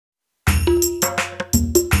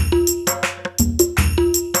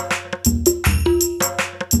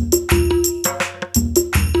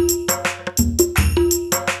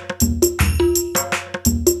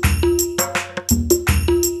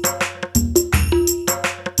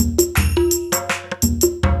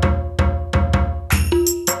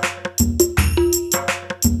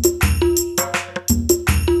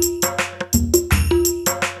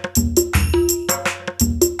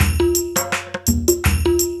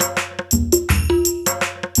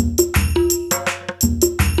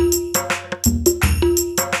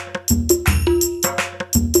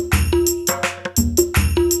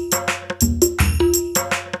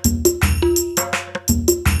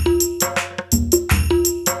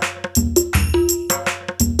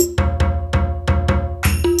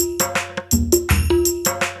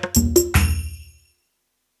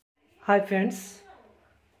Hi friends,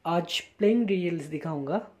 आज playing रियल्स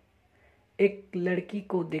दिखाऊंगा। एक लड़की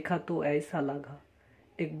को देखा तो ऐसा लगा,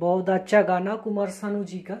 एक बहुत अच्छा गाना कुमार सानू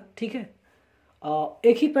जी का। ठीक है,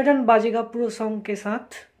 एक ही पैटर्न बाजेगा पूरे सॉन्ग के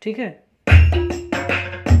साथ। ठीक है,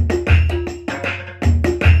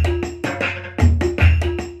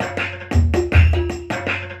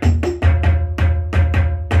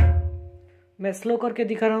 मैं स्लो करके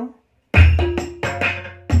दिखा रहा हूँ।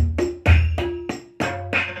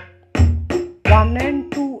 1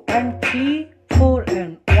 and 2 and 3 4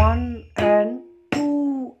 and 1 and 2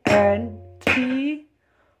 and 3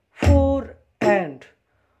 4 and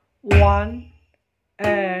 1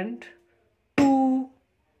 and 2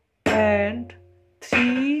 and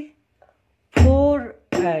 3 4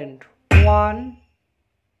 and 1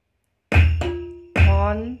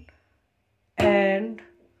 and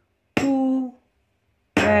 2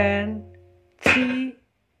 and 3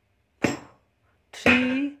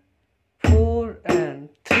 4 and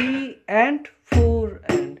 3 and 4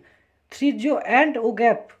 and 3 जो and वो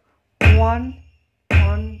gap 1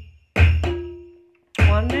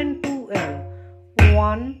 and 2 and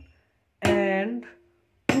 1 and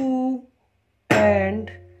 2 and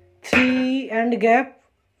 3 and gap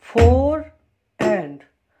 4 and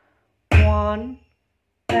 1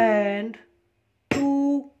 and 2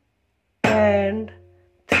 and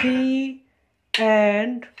 3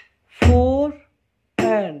 and 4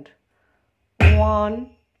 and 1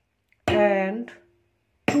 and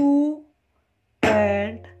 2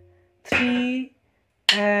 and 3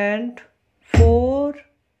 and 4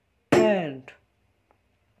 and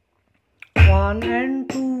 1 and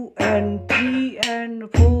 2 and 3 and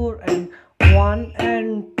 4 and 1 and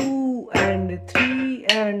 2 and 3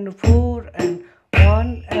 and 4 and 1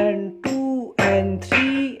 and 2 and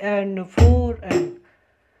 3 and 4 and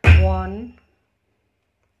 1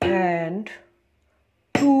 and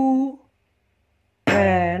 2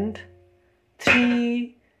 and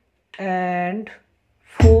 3 and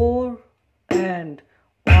 4 and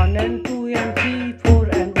 1 and 2 and 3 4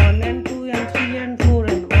 and 1 and 2 and 3 and 4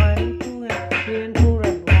 and 1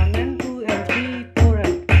 and 2 and 3 and 4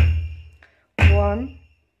 and 1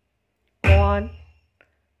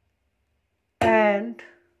 and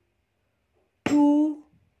 2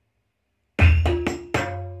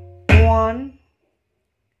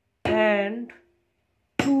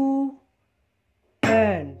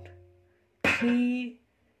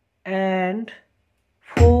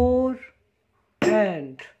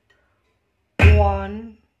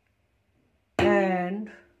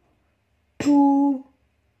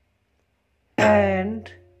 and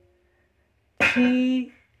 3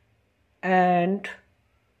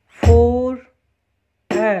 4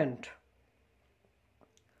 and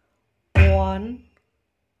 1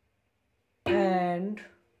 and 2 1 and 2 and 3 and 4 and 1 and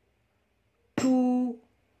 2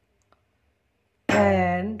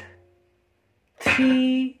 and 3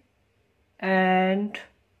 and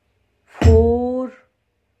 4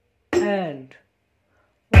 and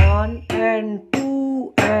 1 and 2 and 3 and 4 and 1 and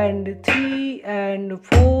 2 and 3 and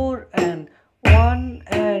 4 and 1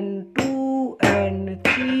 and 2 and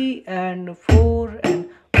 3 and 4 and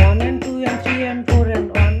 1 and 2 and 3 and 4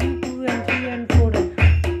 and 1 and 2 and 3 and 4 and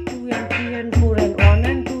 2 and 3 and 4 and 1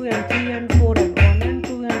 and 2 and 3 and 4 and 1 and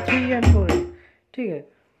 2 and 3 and 4 and ठीक है,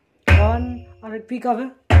 1 और एक pick up है।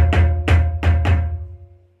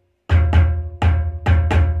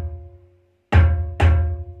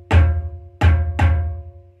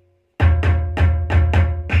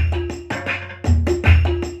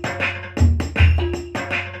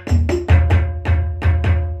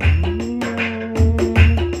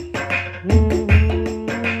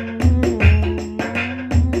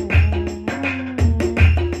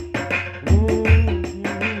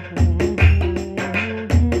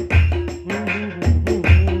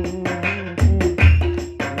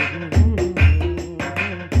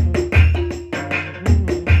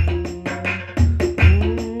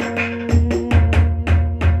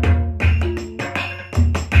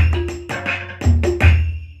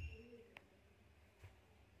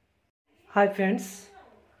 Hi friends,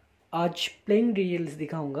 आज playing रियल्स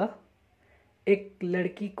दिखाऊंगा। एक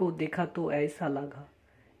लड़की को देखा तो ऐसा लगा,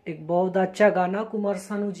 एक बहुत अच्छा गाना कुमार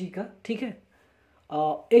सानू जी का। ठीक है,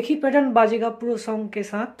 एक ही पैटर्न बाजेगा पूरे सॉन्ग के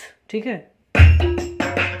साथ। ठीक है,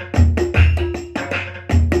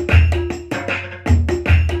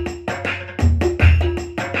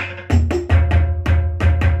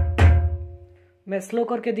 मैं स्लो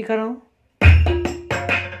करके दिखा रहा हूँ।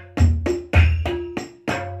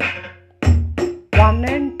 1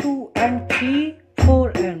 and 2 and 3 4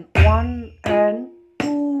 and 1 and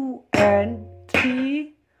 2 and 3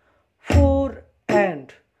 4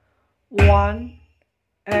 and 1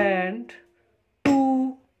 and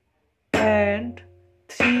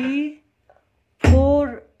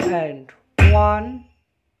and 1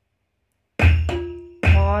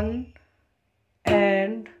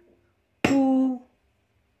 and 2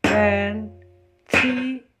 and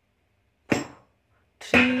 3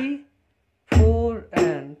 4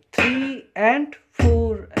 and 3 and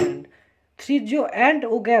 4 and 3 जो and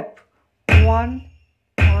वो gap 1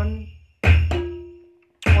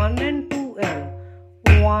 and 2 and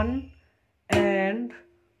 1 and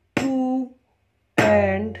 2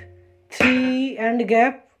 and 3 and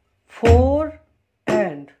gap 4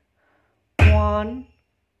 and 1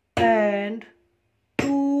 and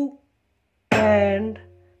 2 and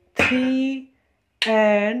 3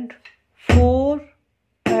 and 4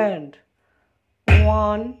 and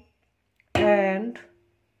 1 and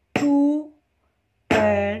 2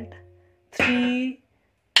 and 3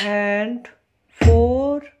 and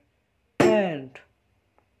 4 and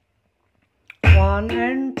 1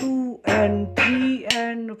 and 2 and 3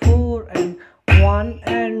 and 4 and 1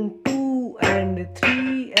 and 2 and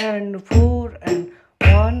 3 and 4 and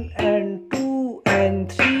 1 and 2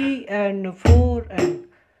 and 3 and 4 and 1 and 2 and 3 and 4 and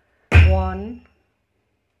 1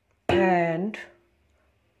 and 2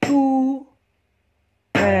 and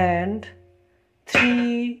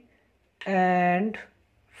 3 4 and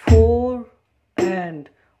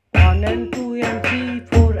 1 and 2 and 3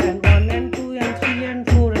 and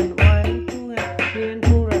 4 and 1 and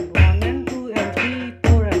 2 and 3 and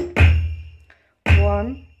 4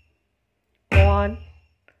 and 1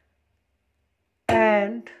 and 2 and 3 4 and 1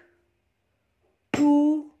 and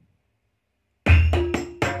 2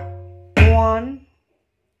 1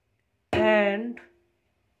 and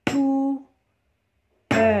 2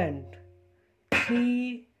 and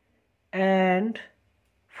 3 and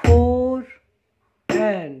 4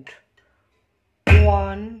 and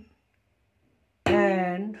 1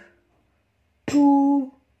 and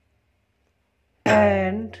 2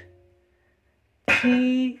 and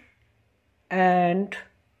 3 and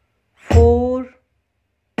 4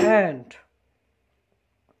 and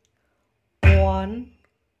 1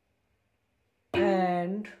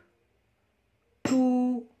 and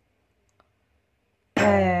 2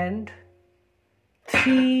 and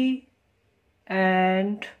 3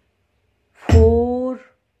 and 4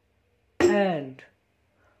 and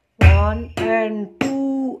 1 and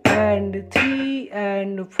 2 and 3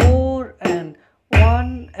 and 4 and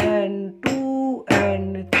 1 and 2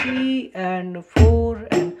 and 3 and 4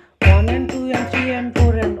 and 1 and 2 and 3 and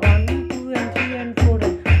 4 and 1 and 2 and 3 and 4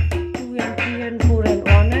 and 2 and 3 and 4 and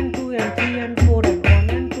 1 and 2 and 3 and 4 and 1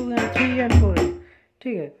 and 2 and 3 and 4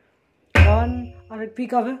 ठीक है 1 और एक P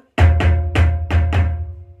कब है